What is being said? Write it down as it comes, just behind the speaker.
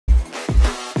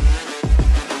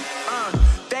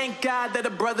thank God that the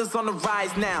brothers on the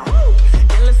rise now.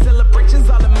 Endless celebrations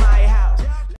all in my house.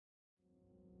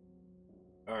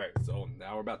 Alright, so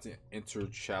now we're about to enter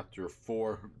chapter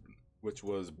 4, which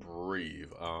was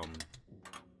Breathe. Okay,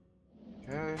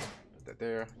 put that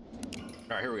there.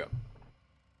 Alright, here we go.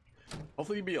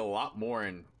 Hopefully it'll be a lot more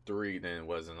in 3 than it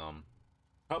was in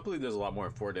hopefully there's a lot more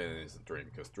in 4 than it is in 3,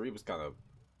 because 3 was kind of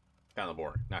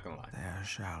boring, not gonna lie. There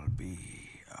shall be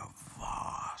a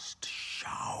vast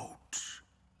shout,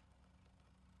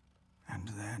 and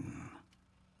then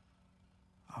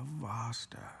a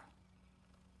vaster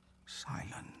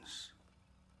silence.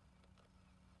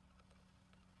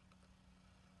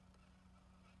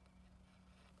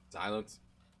 Silence.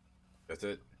 That's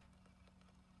it.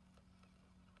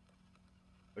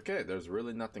 Okay, there's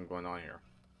really nothing going on here.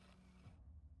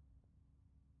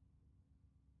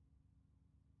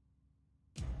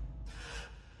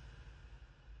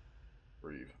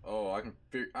 Breathe. Oh, I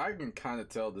can kind of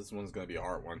tell this one's gonna be a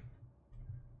hard one.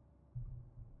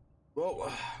 Well,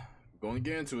 I'm going to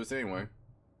get into this anyway.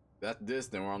 That's this,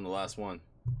 then we're on the last one,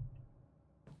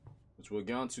 which we'll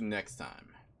get on to next time.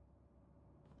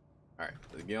 Alright,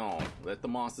 let's get on. Let the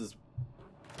monsters,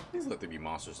 please let there be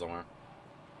monsters somewhere.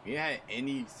 We had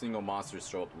any single monsters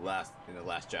show up in the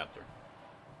last chapter.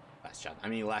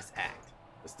 Last act,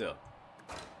 but still.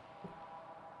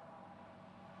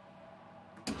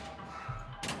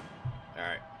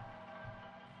 Alright.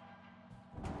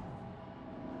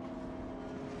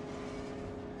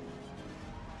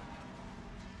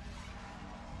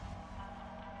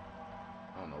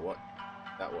 I don't know what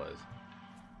that was.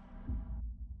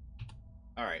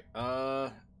 Alright,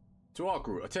 to all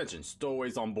crew, attention,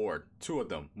 stowaways on board. 2 of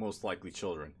them, most likely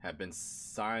children, have been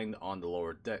sighted on the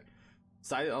lower deck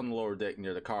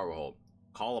near the cargo hold.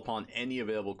 Call upon any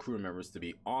available crew members to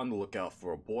be on the lookout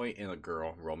for a boy and a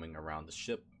girl roaming around the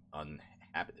ship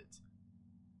uninhabited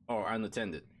or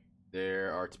unattended. They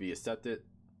are to be accepted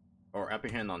or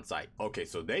apprehended on sight. Okay,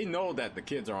 so they know that the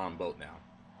kids are on boat now.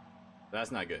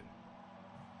 That's not good.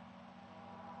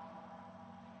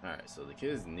 Alright, so the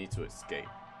kids need to escape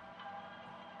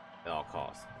at all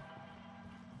costs.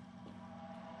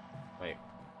 Wait.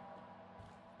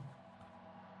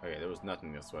 Okay, there was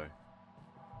nothing this way.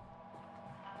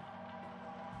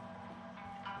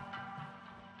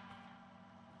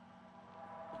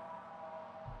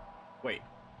 Wait.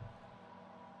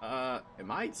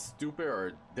 Am I stupid,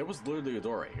 or there was literally a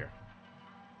door right here?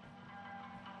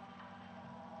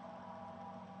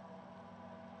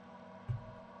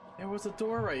 There was a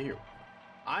door right here.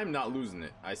 I'm not losing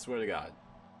it, I swear to God.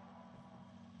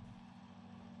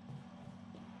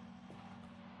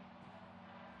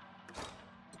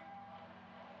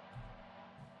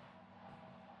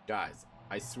 Guys,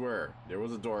 I swear, there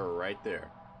was a door right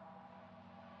there.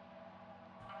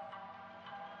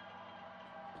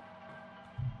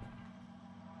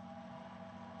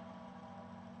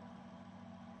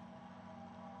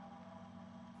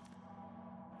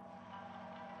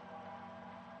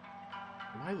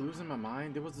 Am I losing my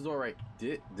mind? There was a door right.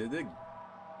 Did it?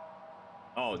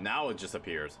 Oh, now it just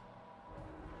appears.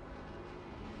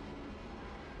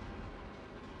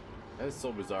 That is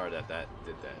so bizarre that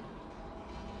did that.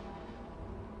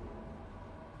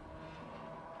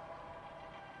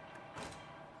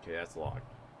 Okay, that's locked.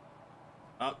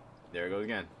 Oh, there it goes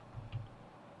again.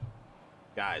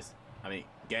 Guys, I mean,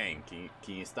 gang,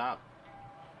 can you stop?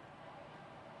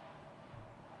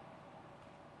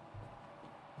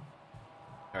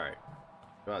 Alright,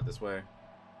 go out this way.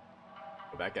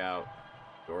 Go back out.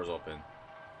 Doors open.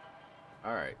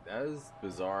 Alright, that is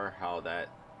bizarre how it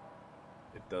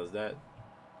does that.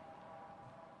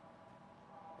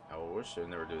 I wish it would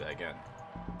never do that again.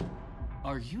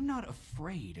 Are you not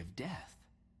afraid of death?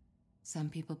 Some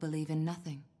people believe in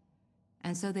nothing,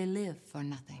 and so they live for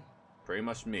nothing. Pretty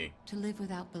much me. To live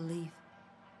without belief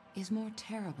is more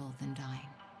terrible than dying.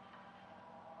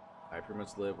 I pretty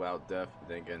much live without death, but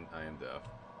then again, I am deaf.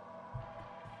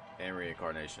 And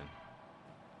reincarnation.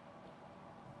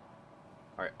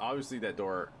 Alright, obviously that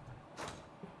door...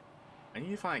 I need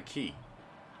to find a key.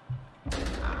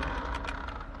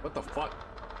 What the fuck?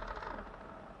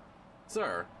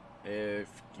 Sir,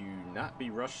 if you not be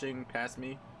rushing past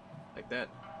me like that.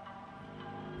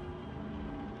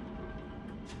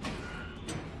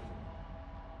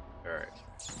 Alright.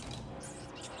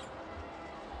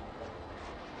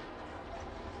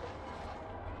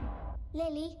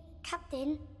 Lily,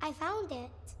 Captain, I found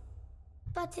it.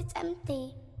 But it's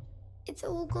empty. It's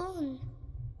all gone.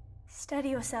 Steady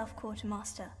yourself,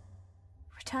 Quartermaster.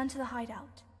 Return to the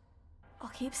hideout. I'll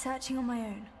keep searching on my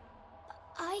own.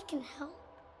 I can help.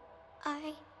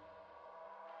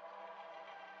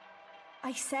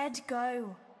 I said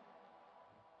go.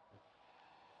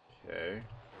 Okay.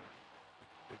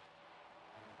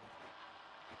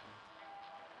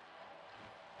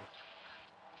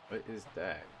 What is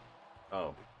that?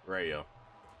 Oh, radio.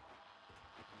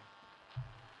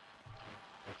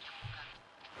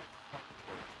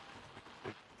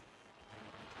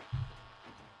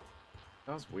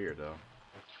 That was weird though.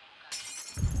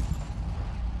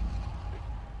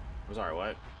 I'm sorry,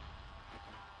 what?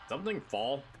 Something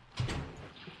fall?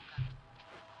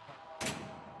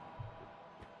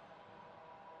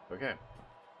 Okay.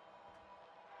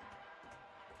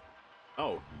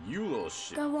 Oh, you little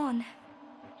shit. Go on.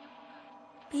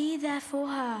 Be there for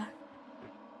her.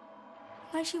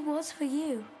 Like she was for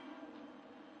you.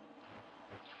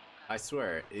 I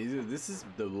swear, either this is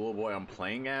the little boy I'm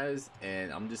playing as,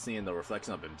 and I'm just seeing the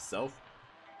reflection of himself,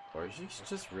 or he's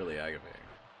just really aggravating.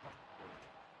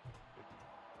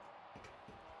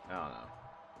 I don't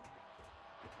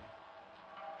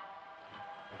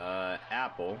know.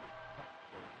 Apple.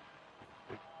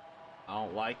 I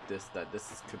don't like this, that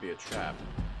this could be a trap.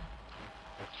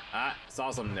 Ah,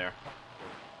 saw something there.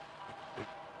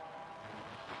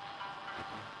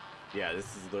 Yeah, this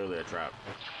is literally a trap.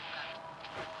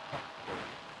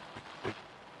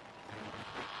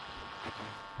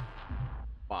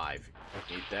 Five.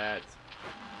 Eat that.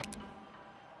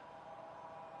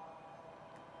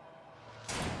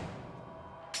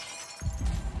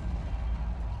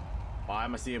 Why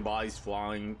am I seeing bodies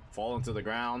falling to the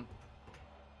ground?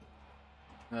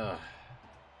 Ugh.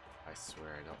 I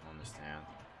swear I don't understand.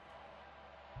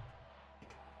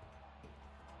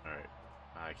 Alright.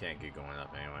 I can't get going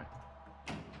up anyway.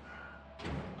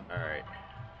 Alright.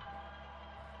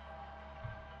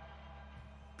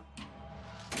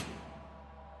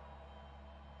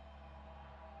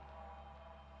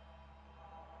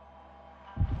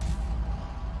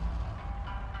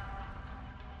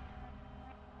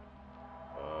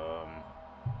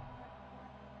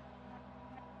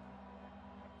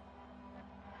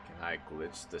 I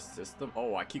glitched the system.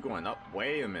 Oh, I keep going up.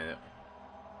 Wait a minute.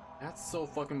 That's so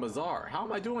fucking bizarre. How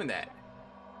am I doing that?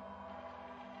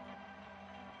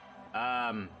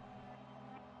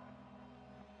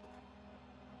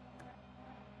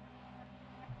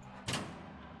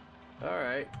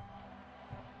 Alright.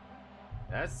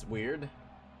 That's weird.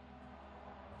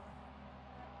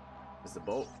 Is the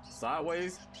boat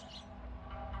sideways?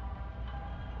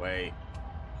 Wait.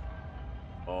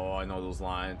 Oh, I know those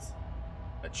lines.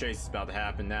 A chase is about to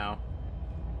happen now.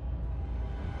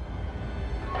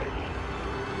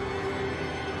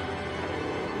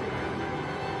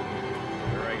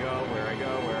 Where I go, where I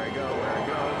go, where I go, where I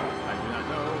go. I do not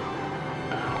know.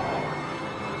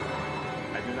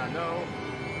 I do not know.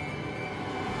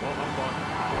 Oh, I'm fucked.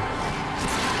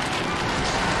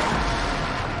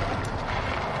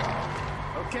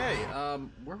 Okay,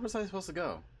 where was I supposed to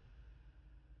go?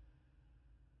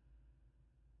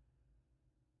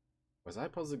 Was I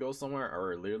supposed to go somewhere,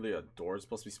 or literally a door is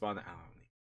supposed to be spawned? I don't know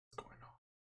what's going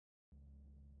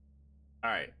on.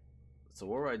 Alright, so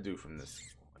what do I do from this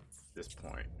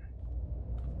point?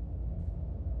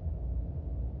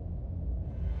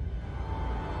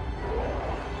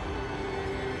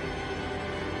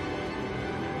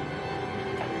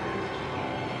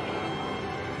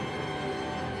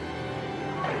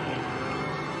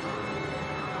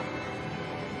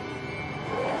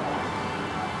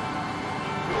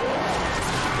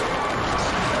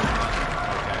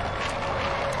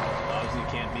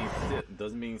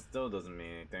 Still doesn't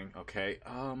mean anything. Okay,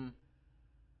 am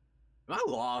I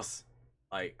lost?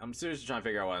 Like, I'm seriously trying to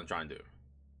figure out what I'm trying to do.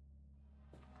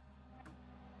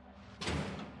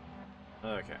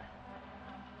 Okay.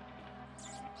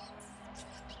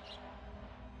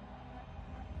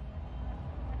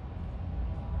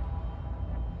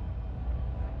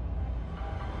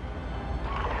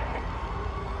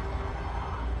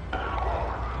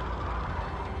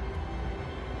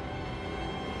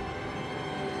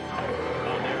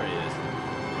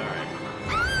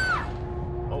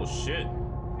 Shit.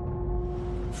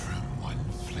 From one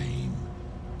flame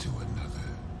to another,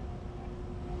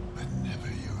 but never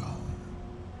your own.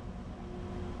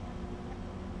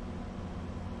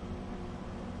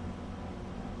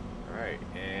 Alright,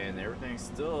 and everything's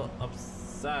still up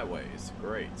sideways.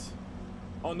 Great.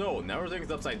 Oh no, now everything's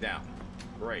upside down.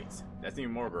 Great. That's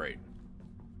even more great.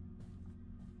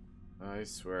 I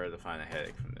swear to find a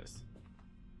headache from this.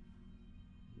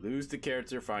 Lose the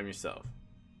character, find yourself.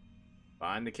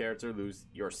 Find the character, lose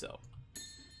yourself.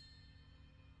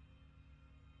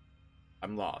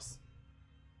 I'm lost.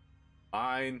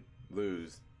 Find,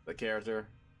 lose the character,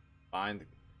 find.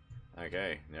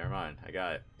 Okay, never mind. I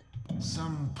got it.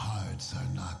 Some parts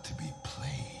are not to be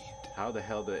played. How the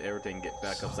hell did everything get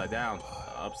back upside down?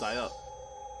 Upside up.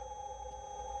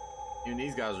 Even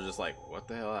these guys are just like, what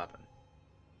the hell happened?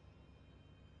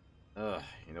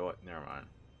 You know what? Never mind.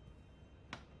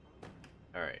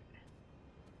 Alright.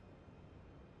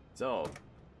 So,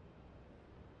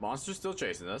 monster's still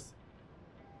chasing us.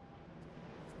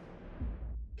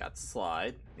 Got the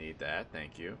slide. Need that.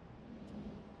 Thank you.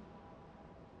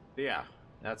 Yeah,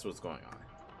 that's what's going on.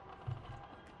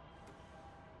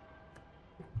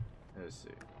 Let's see.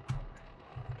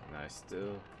 Can I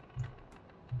still?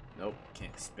 Nope.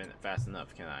 Can't spin it fast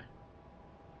enough, can I?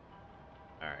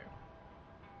 Alright.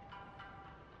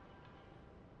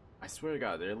 I swear to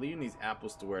God, they're leaving these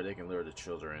apples to where they can lure the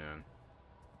children in.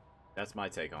 That's my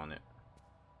take on it.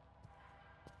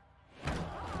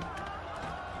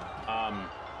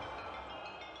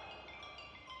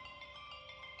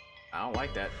 I don't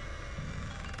like that.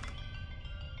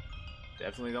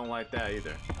 Definitely don't like that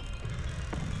either.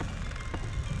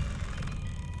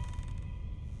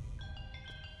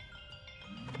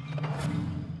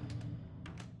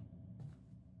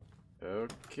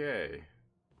 Okay.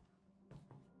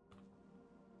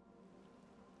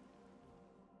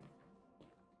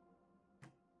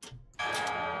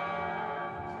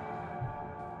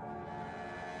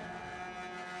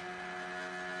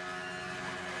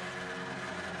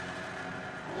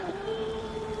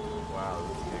 Wow,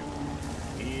 this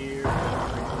game here.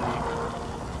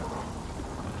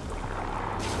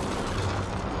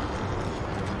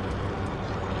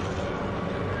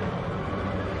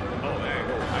 Oh, man,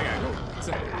 I gotta go.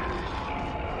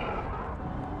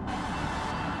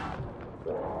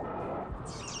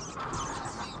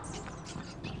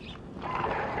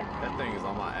 That thing is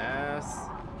on my ass.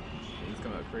 He's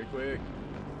coming up pretty quick.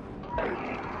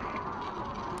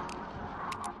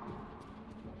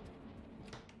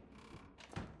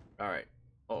 Alright.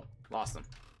 Oh, lost him.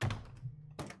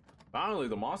 Finally,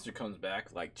 the monster comes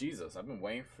back. Like, Jesus, I've been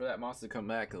waiting for that monster to come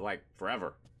back, like,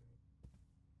 forever.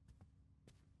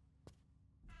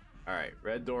 Alright,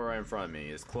 red door right in front of me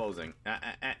is closing.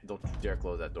 Don't you dare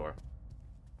close that door.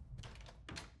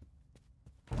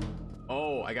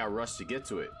 Oh, I got rushed to get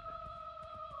to it.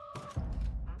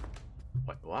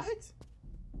 What?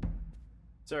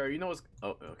 Sir, you know what's...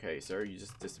 Oh, okay, sir, you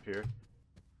just disappeared.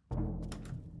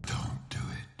 Don't do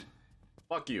it.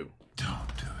 Fuck you.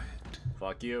 Don't do it.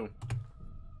 Fuck you.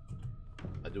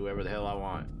 I do whatever the hell I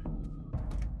want.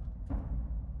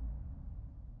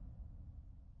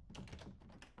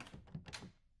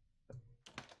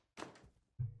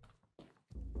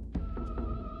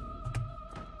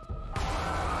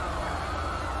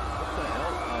 What the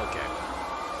hell? Okay.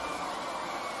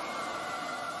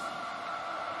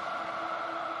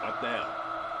 What the hell?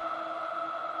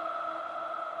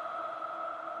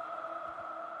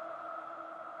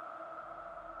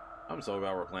 I'm so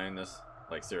glad we're playing this.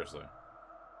 Like, seriously.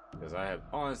 Because I have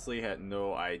honestly had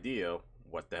no idea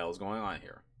what the hell's going on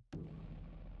here.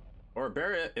 Or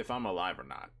bear it if I'm alive or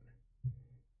not.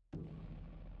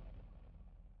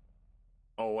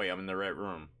 Oh, wait, I'm in the red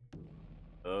room.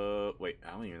 Wait,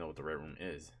 I don't even know what the red room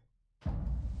is.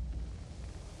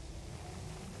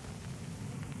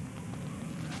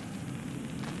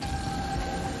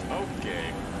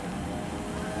 Okay.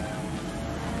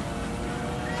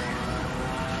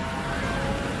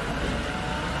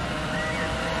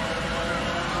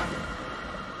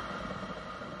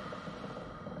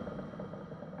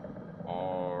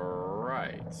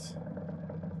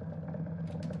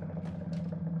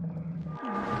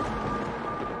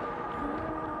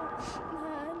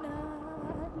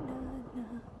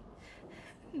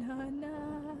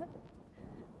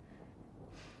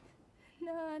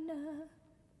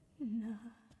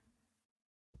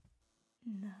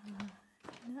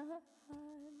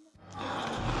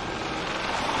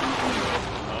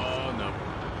 Oh no.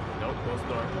 Nope, close the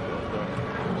door. Close the door.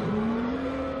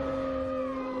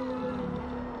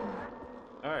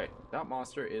 Alright, that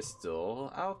monster is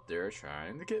still out there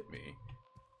trying to get me.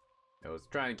 It was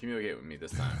trying to communicate with me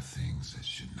this There time. are things that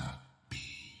should not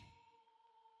be.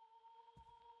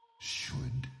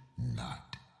 Should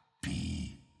not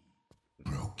be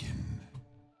broken.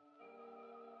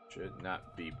 Should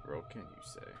not be broken, you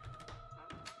say.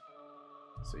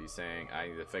 So you saying I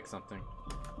need to fix something?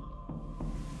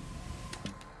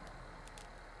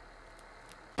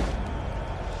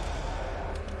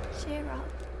 Cheer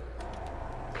up.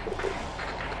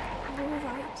 You're all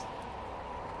right.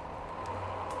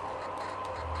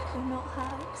 You're not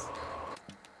hurt.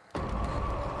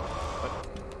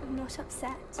 You're not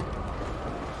upset.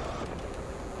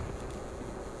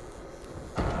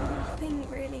 Nothing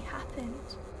really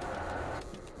happened.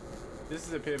 This is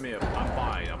the epitome of I'm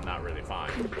fine, I'm not really perfectly fine.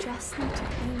 You just need to be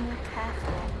more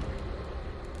careful.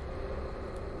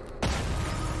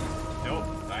 Nope,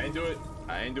 I didn't do it.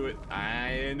 I didn't do it. I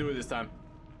didn't do it this time.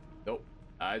 Nope,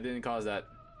 I didn't cause that.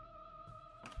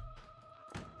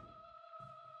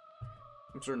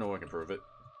 I'm sure no one can prove it.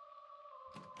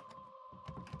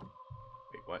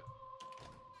 Wait, what?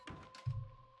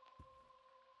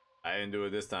 I didn't do it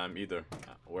this time either.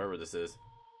 Wherever this is.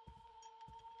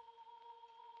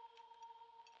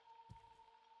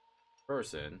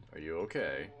 Person, are you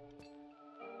okay?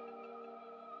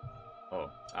 Oh,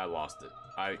 I lost it.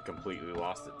 I completely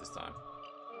lost it this time.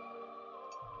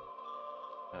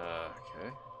 Okay.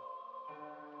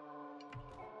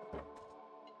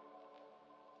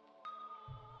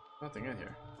 Nothing in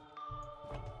here.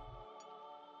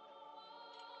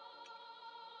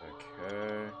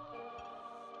 Okay.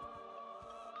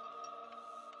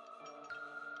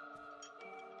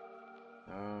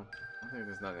 I think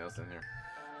there's nothing else in here.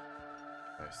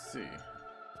 I see.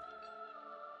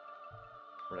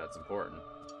 Or that's important.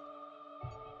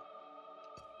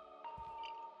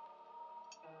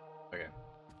 Okay.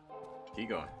 Keep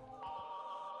going.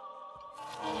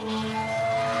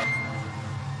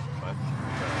 What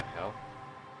the hell?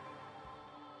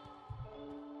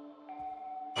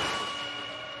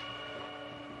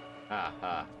 Ha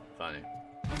ha, funny.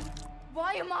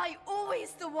 Why am I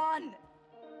always the one?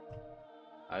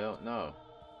 I don't know.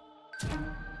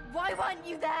 Why weren't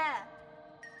you there?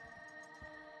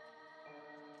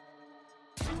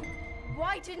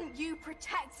 Why didn't you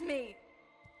protect me?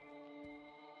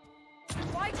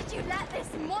 Why did you let this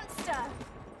monster?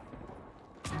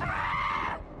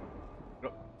 Ah!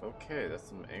 Oh, okay, that's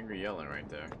some angry yelling right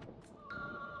there.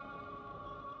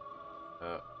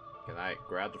 Can I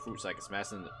grab the fruit so I can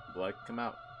smash and the blood come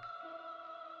out?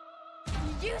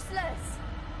 Useless!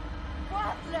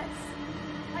 Worthless!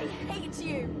 I hate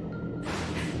you!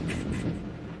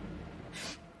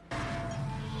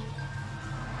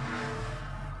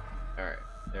 Alright,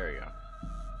 there we go.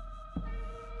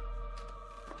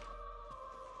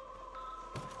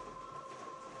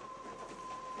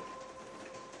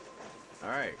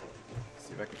 Alright,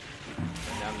 see if I can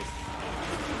turn down this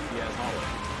ass hallway.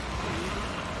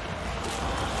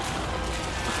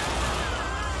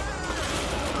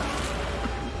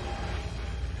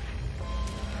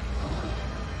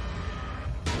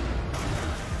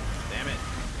 Damn it!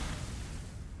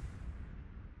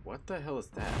 What the hell is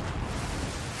that?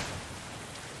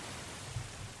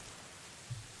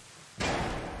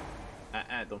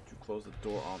 Don't you close the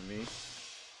door on me.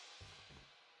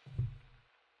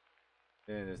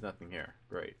 And there's nothing here.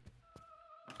 Great.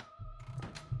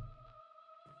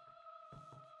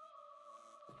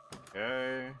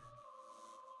 Okay.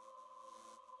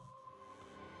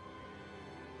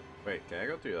 Wait, can I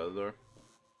go through the other door?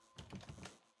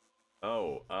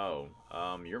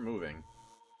 You're moving.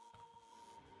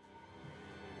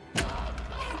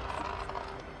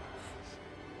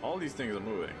 All these things are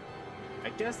moving. I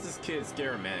guess this kid's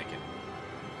scared of mannequin.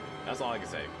 That's all I can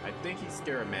say. I think he's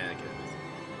scared of mannequins.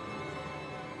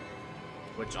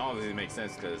 Which obviously makes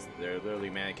sense because they're literally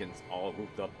mannequins all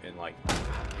hooped up in the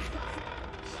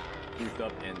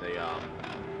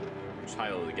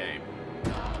title of the game.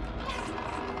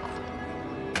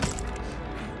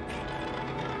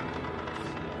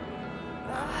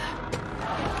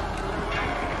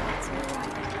 It's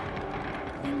alright.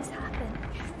 Things happen.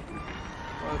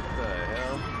 What the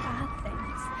hell? Bad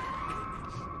things.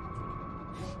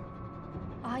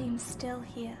 I am still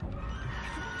here.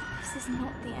 This is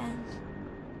not the end.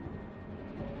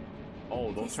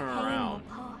 Oh, don't This turn pain around. will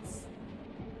pass.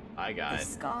 I got The it.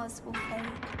 scars will fade.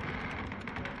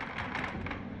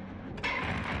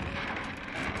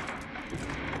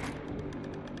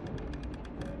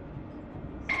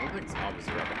 Something's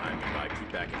obviously right behind me, but I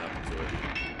keep backing up into it.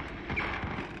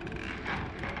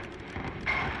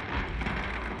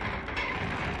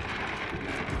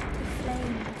 The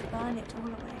flame will burn it all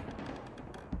away.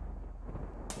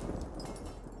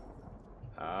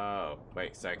 Oh,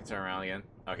 wait, so I can turn around again?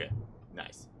 Okay,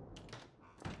 nice.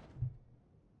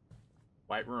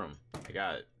 White room. I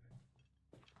got it.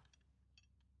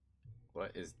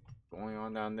 What is going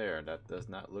on down there? That does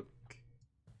not look...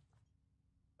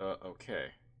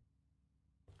 okay.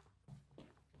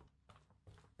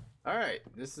 Alright,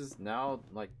 this is now,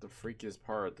 like, the freakiest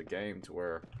part of the game to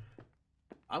where...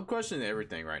 I'm questioning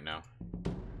everything right now.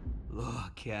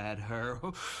 Look at her.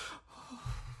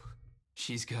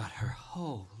 She's got her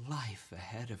whole life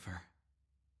ahead of her.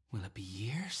 Will it be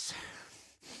years?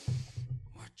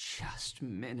 Or just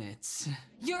minutes?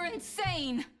 You're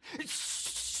insane!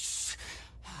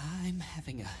 I'm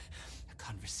having a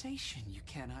conversation you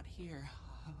cannot hear.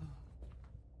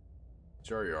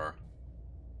 Sure you are.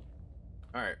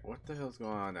 Alright, what the hell's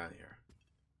going on down here?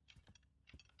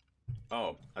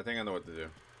 Oh, I think I know what to do.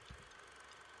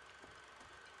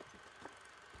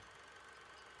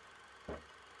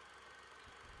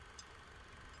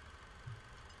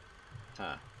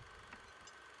 Huh.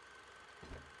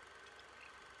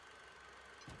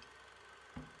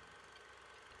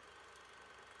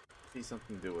 See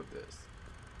something to do with this.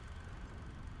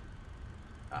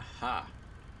 Aha!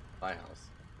 Lighthouse.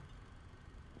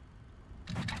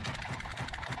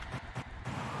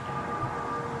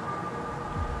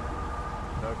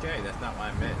 Okay, that's not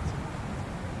what I meant.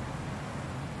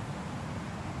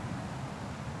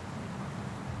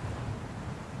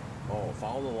 Oh,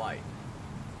 follow the light.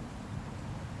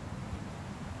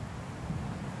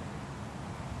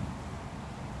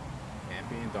 Can't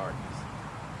be in darkness.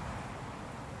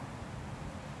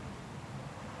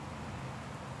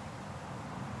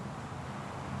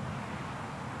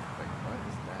 Wait, what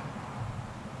is that?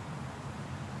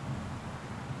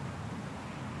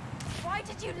 Why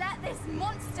did you let this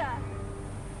monster?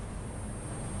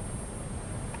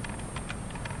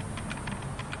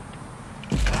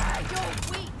 You're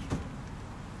weak.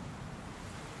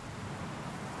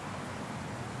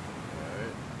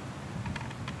 Alright.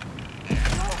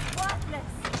 You're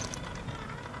worthless.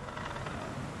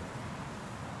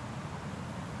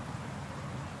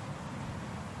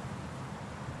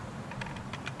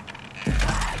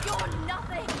 You're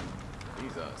nothing.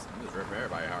 Jesus, I'm just ripping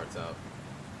everybody's hearts out.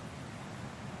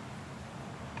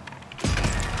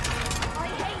 I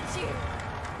hate you.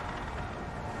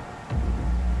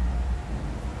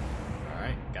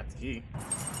 Alright, got the key.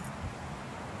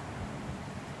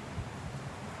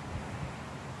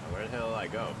 Now where the hell did I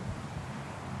go?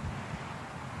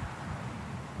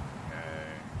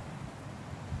 Okay.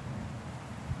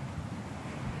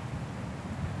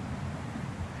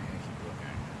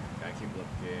 Gotta keep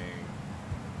looking.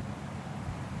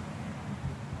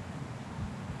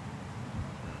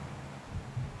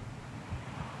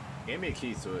 Gave me a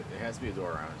key, so it has to be a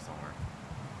door around it somewhere.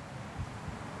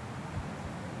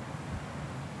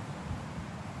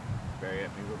 Barry,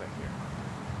 let me go back here.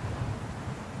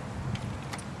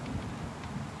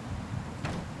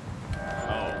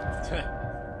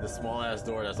 Oh, the small ass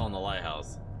door that's on the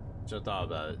lighthouse. Should've thought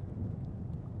about it.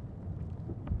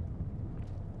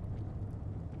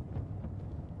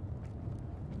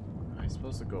 Am I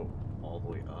supposed to go all the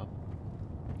way up?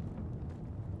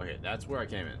 Okay, that's where I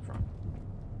came in from.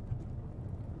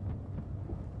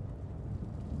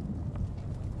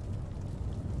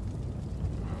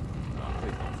 Oh,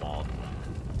 please don't fall.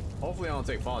 Hopefully I don't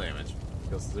take fall damage.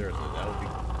 Because seriously, that would be...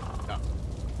 Oh.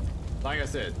 Like I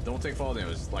said, don't take fall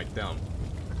damage like them.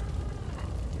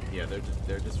 Yeah,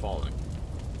 they're just falling.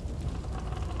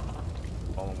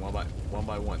 Falling one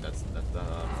by one. That's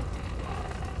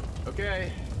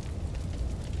okay.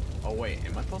 Oh wait,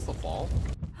 am I supposed to fall?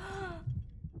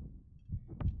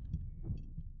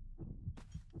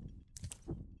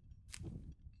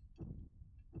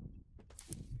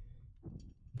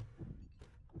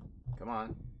 Come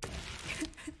on.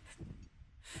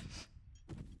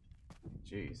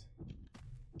 Jeez.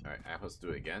 Alright, I have to do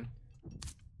it again.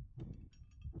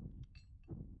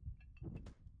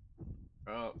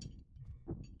 Oh.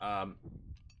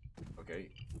 Okay.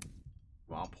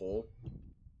 Come on, pull.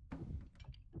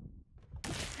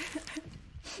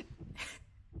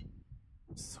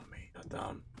 So mean,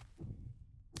 dumb.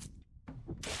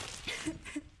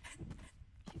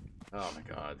 Oh my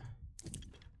god.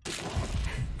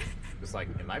 It's like,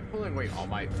 am I pulling weight on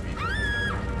my feet?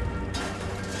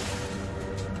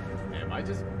 Am I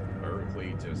just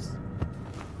vertically just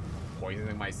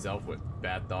poisoning myself with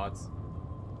bad thoughts?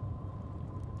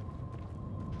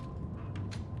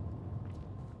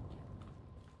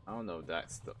 I don't know,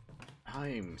 that's the...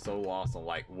 I'm so lost on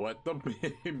like what the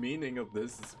meaning of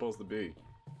this is supposed to be.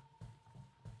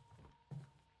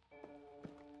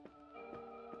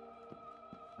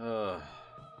 Oh.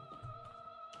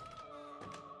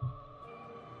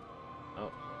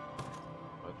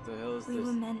 What the hell is We this?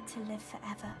 were meant to live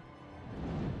forever.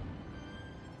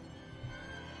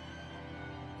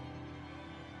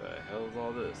 The hell is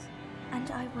all this?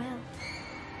 And I will.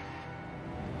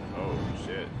 Oh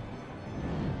shit.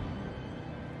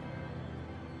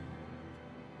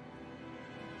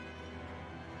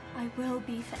 I will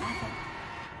be forever.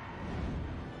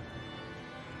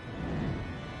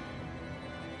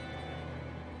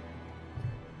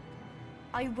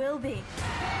 I will be.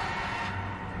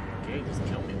 Okay, just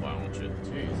kill me, why won't you?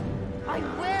 Jeez. I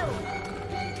will!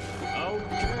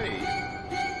 Okay.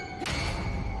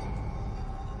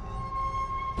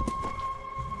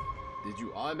 Did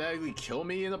you automatically kill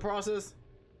me in the process?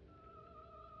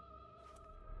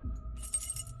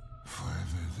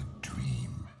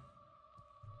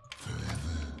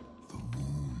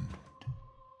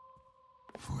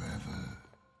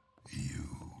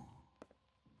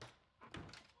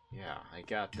 Yeah, I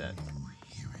got that. You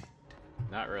hear it?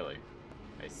 Not really.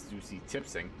 I do see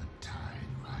tipsing. The tide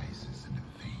rises in the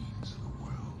veins of the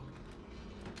world.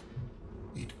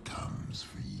 It comes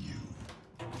for you.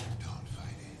 Don't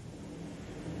fight it.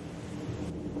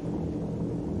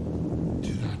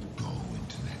 Do not go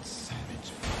into that savage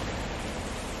fire.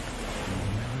 It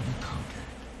will never be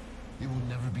conquered. It will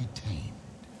never be tamed.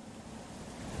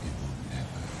 It will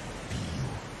never be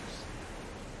yours.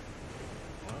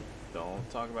 Well, don't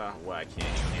talk about what I can't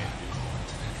and Do can't not do. go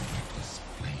into that reckless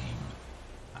flame.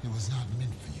 It was not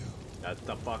meant for you. Shut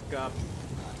the fuck up.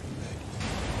 Not let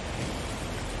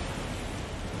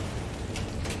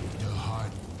you. Your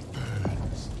heart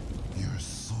burns. Your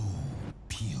soul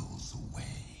peels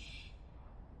away.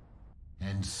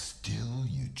 And still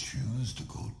you choose to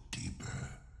go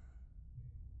deeper.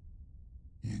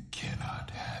 You cannot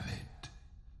have it.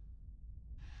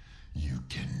 You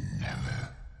can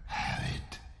never have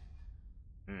it.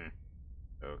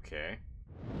 Okay.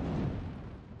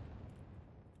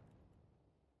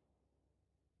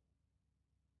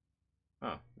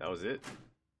 Oh, that was it?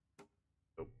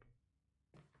 Nope.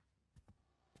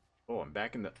 Oh, I'm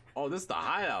back in the... Oh, this is the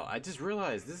hideout. I just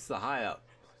realized this is the hideout.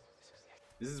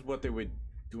 This is what they were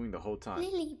doing the whole time.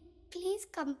 Lily, please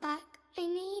come back. I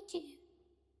need you.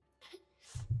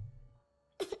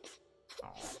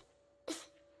 Oh.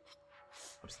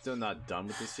 I'm still not done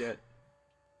with this yet.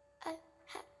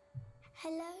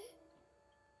 Hello?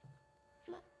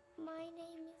 My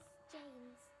name is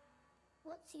James.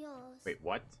 What's yours? Wait,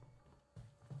 what?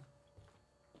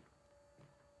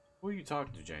 Who are you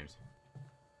talking to, James?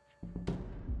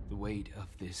 The weight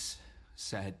of this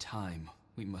sad time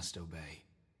we must obey.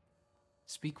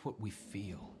 Speak what we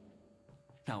feel,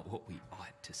 not what we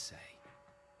ought to say.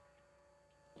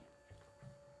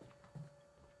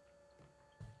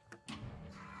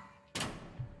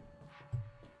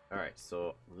 Alright,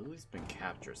 so Lily's been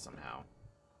captured somehow.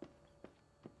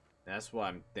 That's what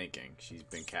I'm thinking. She's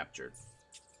been captured.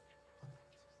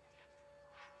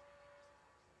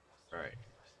 Alright.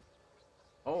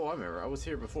 Oh, I remember. I was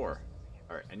here before.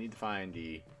 Alright, I need to find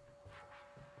the...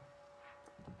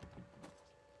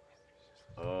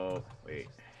 Oh, wait.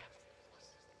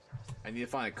 I need to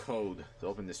find a code to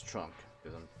open this trunk.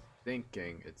 Because I'm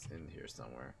thinking it's in here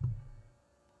somewhere.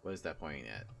 What is that pointing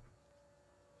at?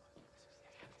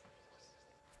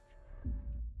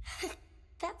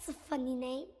 That's a funny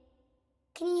name.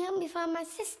 Can you help me find my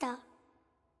sister?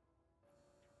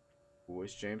 Who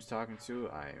is James talking to?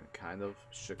 I am kind of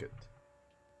shook it.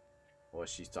 What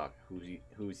she's talking?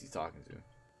 Who is he talking to?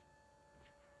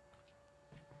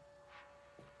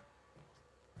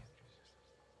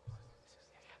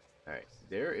 All right,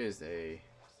 there is a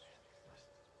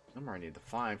number I need to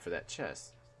find for that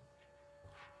chest.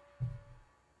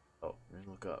 Oh, let me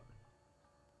look up.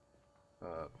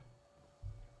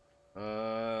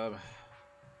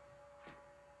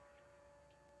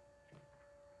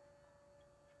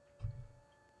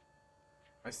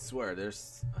 I swear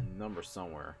there's a number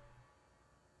somewhere.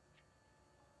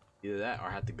 Either that or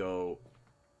I have to go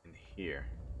in here.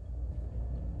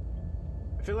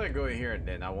 I feel like going here and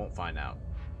then I won't find out.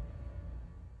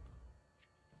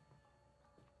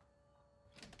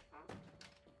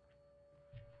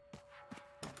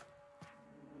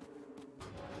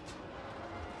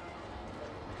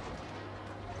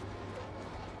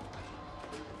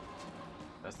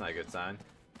 That's not a good sign.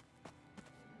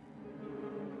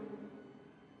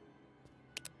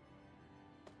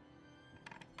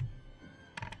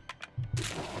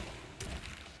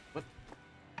 What?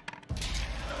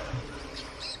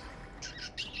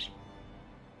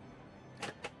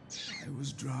 I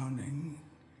was drowning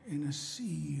in a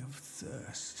sea of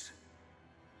thirst.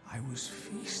 I was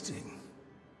feasting,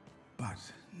 but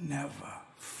never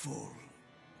full.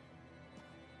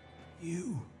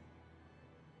 You,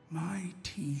 my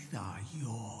teeth are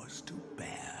yours to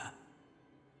bear.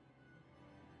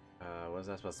 What is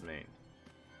that supposed to mean?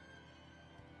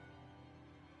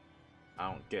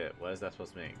 I don't get it. What is that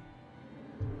supposed to mean?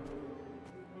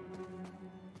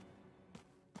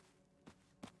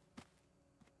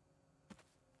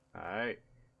 Alright.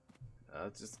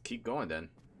 Let's just keep going then.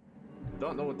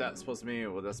 Don't know what that's supposed to mean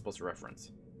or what that's supposed to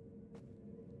reference.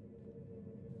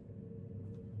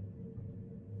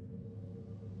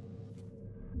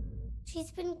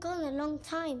 She's been gone a long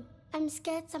time. I'm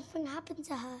scared something happened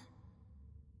to her.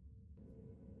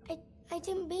 I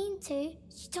didn't mean to.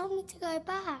 She told me to go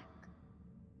back.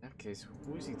 In that case,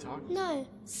 who is he talking to? No,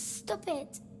 stop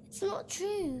it. It's not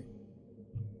true.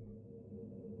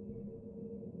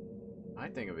 My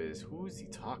thing of it is, who is he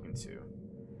talking to?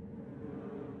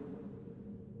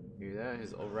 Either that or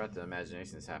his overactive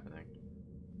imagination is happening.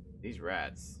 These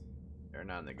rats. They're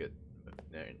not in a good.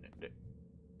 They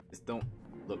just don't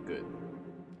look good.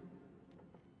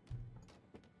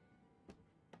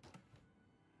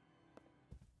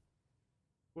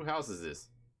 Whose house is this?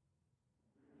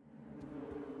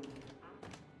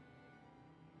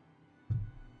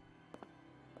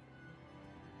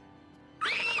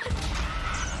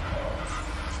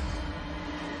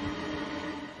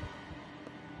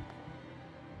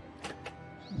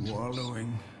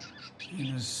 Wallowing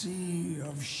in a sea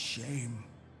of shame.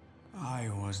 I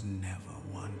was never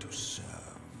one to serve.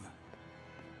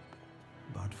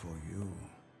 But for you,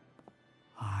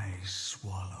 I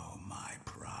swallow my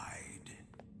pride.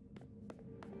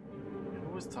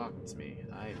 Who was talking to me?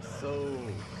 I am so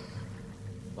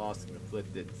lost and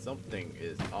conflicted. Something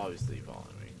is obviously following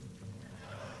me.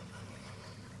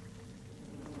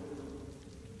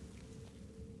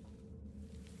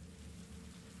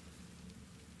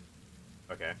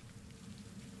 Okay.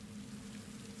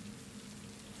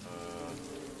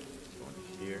 Going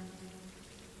here.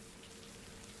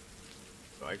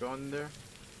 Do I go in there?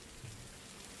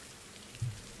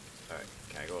 Alright,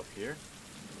 can I go up here?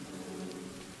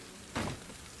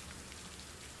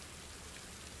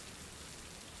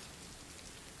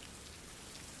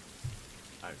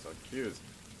 I'm so confused.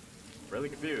 Really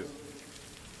confused.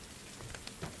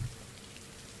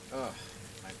 Ugh,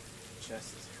 my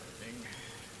chest is hurting.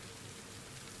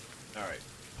 Alright.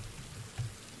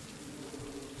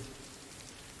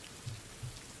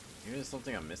 Maybe there's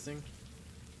something I'm missing?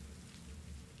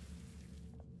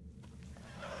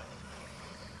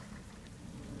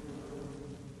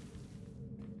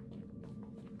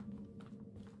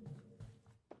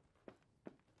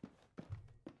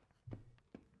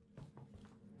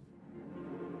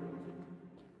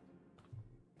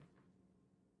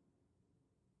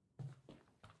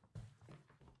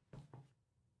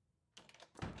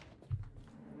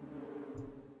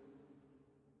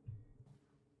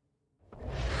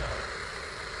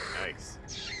 Yikes.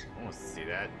 I want to see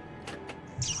that.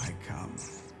 I come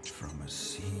from a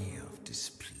sea of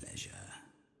displeasure.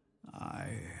 I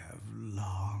have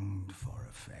longed for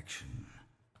affection.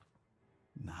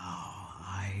 Now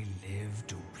I live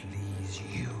to please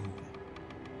you.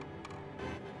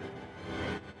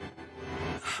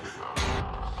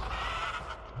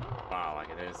 Wow,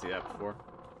 like I didn't see that before.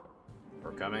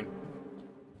 We're coming.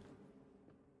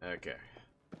 Okay.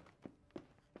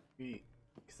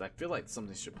 Because I feel like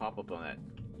something should pop up on that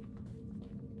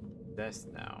desk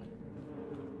now.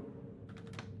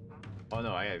 Oh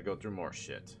no, I gotta go through more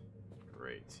shit.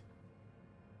 Great.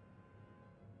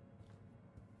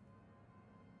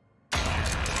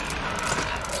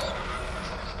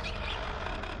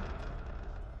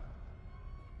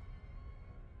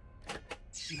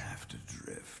 Left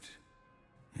adrift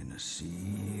in a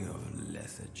sea of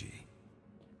lethargy.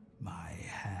 My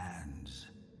hands,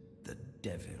 the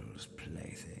devil's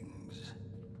playthings.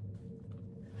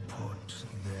 Put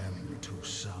them to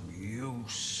some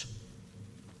use.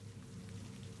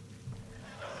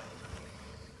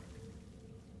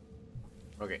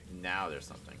 Okay, now there's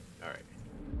something. Alright.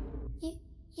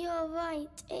 You're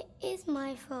right. It is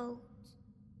my fault.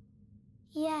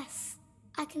 Yes,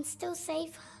 I can still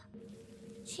save her.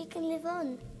 She can live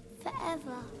on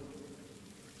forever.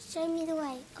 Show me the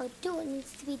way. I'll do what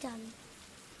needs to be done.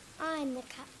 I'm the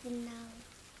captain now.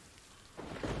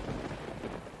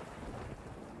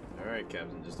 Alright,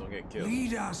 Captain, just don't get killed.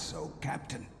 Lead us, O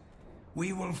Captain.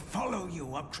 We will follow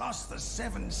you across the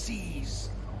 7 seas.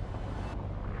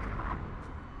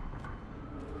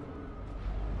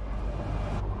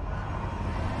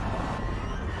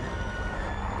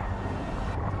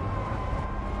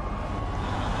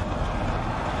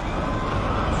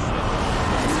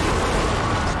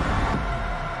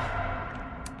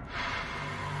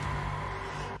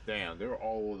 Damn, they were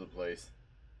all over the place.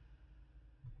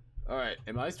 Alright,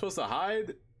 am I supposed to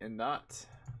hide and not?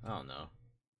 I don't know.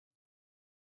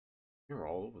 You were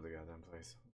all over the goddamn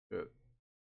place. Good.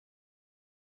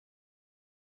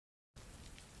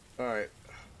 Alright.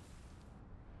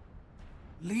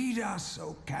 Lead us,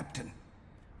 O Captain.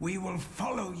 We will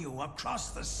follow you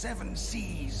across the 7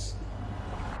 seas.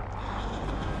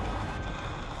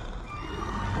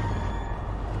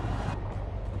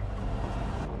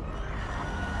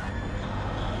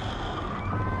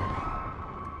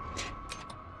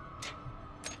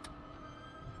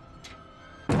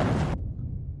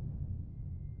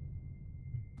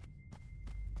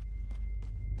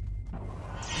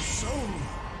 The soul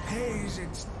pays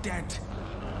its debt.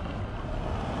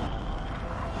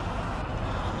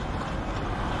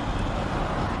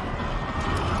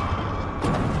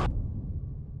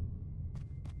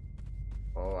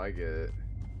 Oh, I get it.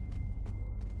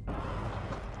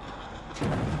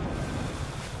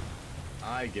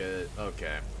 I get it.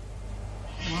 Okay.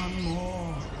 One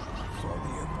more for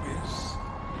the abyss.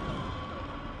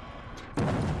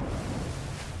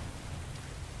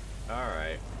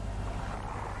 Alright.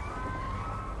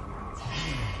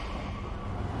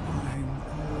 I'm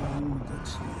all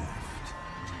that's left.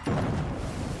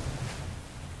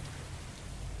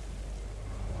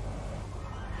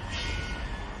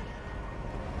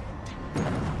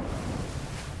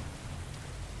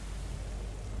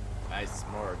 Nice,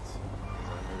 smart. I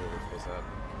knew what was supposed to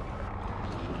happen.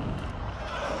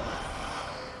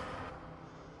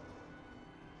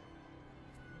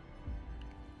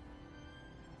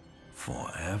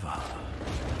 Forever.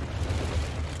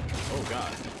 Oh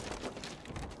god.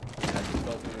 That just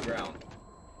fell from the ground.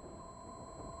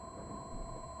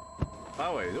 By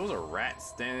the way, there was a rat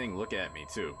standing looking at me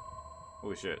too.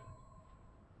 Holy shit.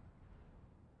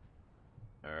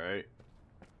 Alright.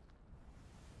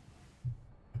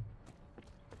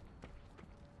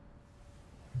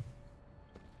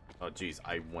 Oh jeez,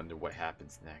 I wonder what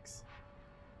happens next.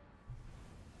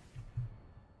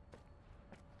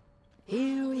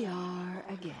 Here we are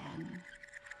again.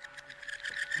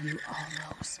 You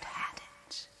almost had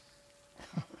it.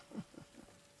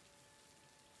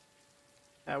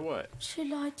 At what? She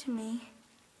lied to me.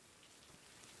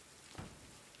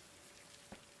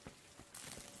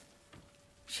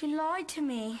 She lied to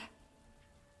me.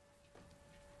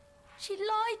 She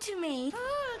lied to me.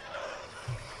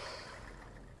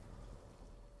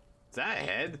 Is that a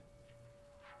head?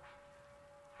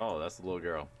 Oh, that's the little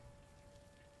girl.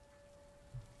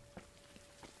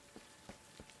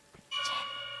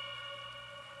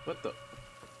 What the?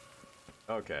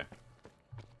 Okay.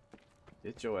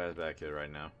 Get your ass back here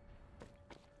right now.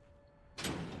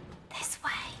 This way.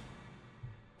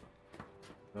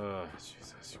 Oh,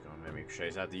 Jesus, you're gonna make me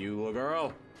chase after you, little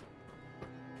girl.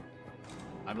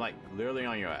 I'm like literally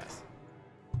on your ass.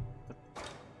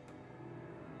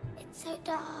 It's so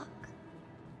dark.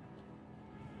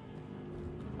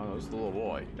 Oh no, it's the little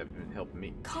boy that's been helping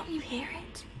me. Can't you hear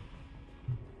it?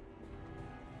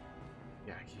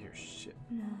 Yeah, I can hear shit.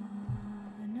 Na,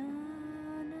 na, na,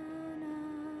 na,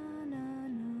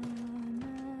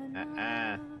 na,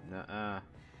 na, Nuh-uh.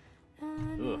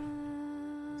 Ugh.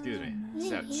 Excuse me.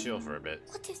 Just have to chill for a bit.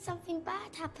 What if something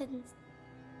bad happens?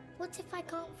 What if I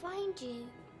can't find you?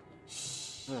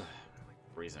 Ugh,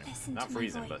 freezing. Listen Not to my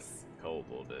freezing, but voice. cold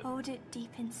a little bit. Hold it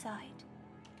deep inside,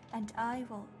 and I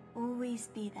will always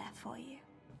be there for you.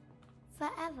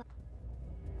 Forever.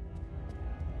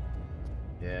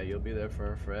 Yeah, you'll be there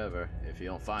for forever if you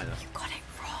don't find us. You got it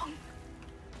wrong.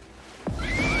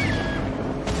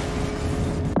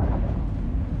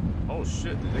 Oh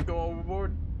shit, did they go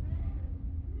overboard?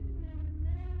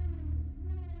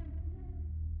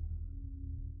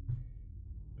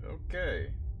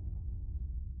 Okay.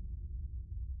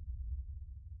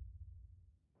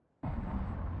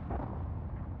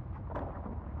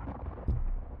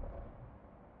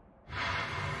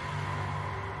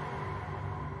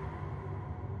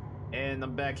 And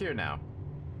I'm back here now.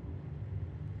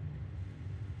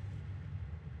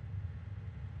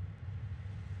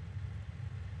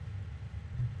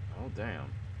 Oh damn.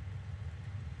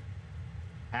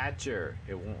 Hatcher,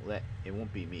 it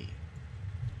won't be me.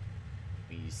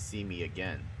 When you see me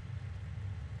again.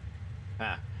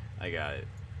 Ha, I got it.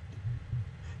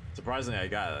 Surprisingly, I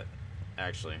got it,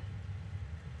 actually.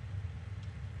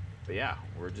 But yeah,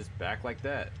 we're just back like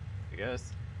that, I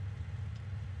guess.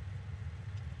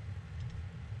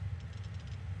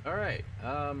 Alright,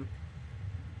 alright.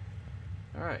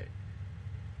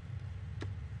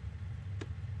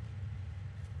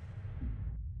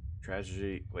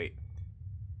 Tragedy, wait.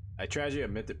 A tragedy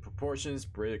of mythic proportions.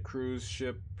 British cruise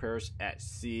ship perished at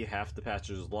sea. Half the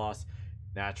passengers lost.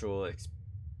 Natural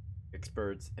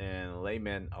experts and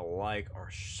laymen alike are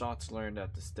shocked to learn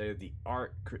that the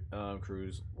state-of-the-art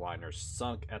cruise liner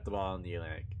sunk at the bottom of the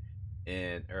Atlantic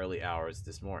in early hours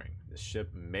this morning. The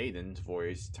ship Maiden's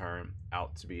voyage turned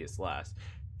out to be its last.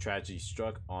 Tragedy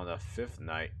struck on the fifth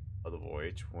night of the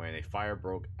voyage when a fire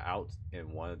broke out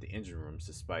in one of the engine rooms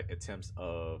despite attempts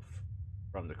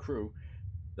from the crew.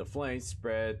 The flames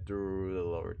spread through the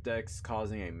lower decks,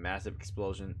 causing a massive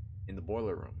explosion in the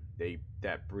boiler room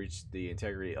that breached the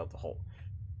integrity of the hull.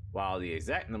 While the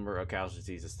exact number of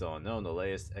casualties is still unknown, the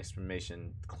latest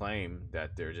estimation claim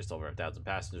that there are just over 1,000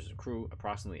 passengers and crew.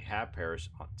 Approximately half perished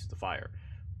to the fire,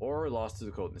 or lost to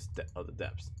the coldness of the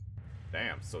depths.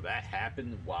 Damn, so that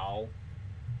happened while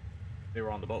they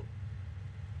were on the boat.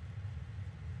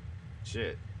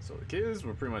 Shit, so the kids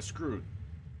were pretty much screwed.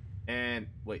 And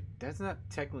wait, that's not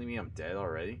technically me. I'm dead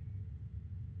already,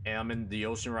 and I'm in the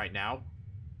ocean right now.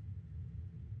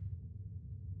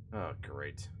 Oh,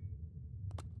 great.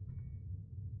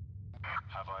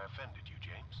 Have I offended you,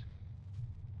 James?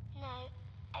 No,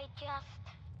 I just...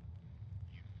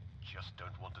 You just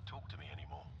don't want to talk to me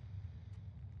anymore.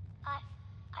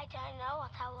 I don't know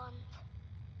what I want.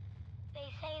 They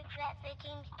say that the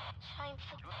dreams shine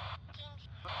for...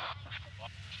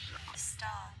 The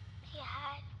star. He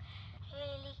has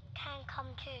really can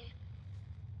come true.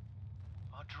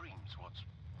 Are dreams what's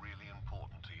really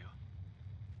important to you?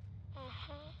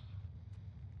 Mm-hmm.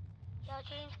 Your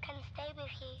dreams can stay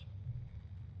with you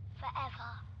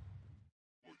forever.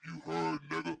 You heard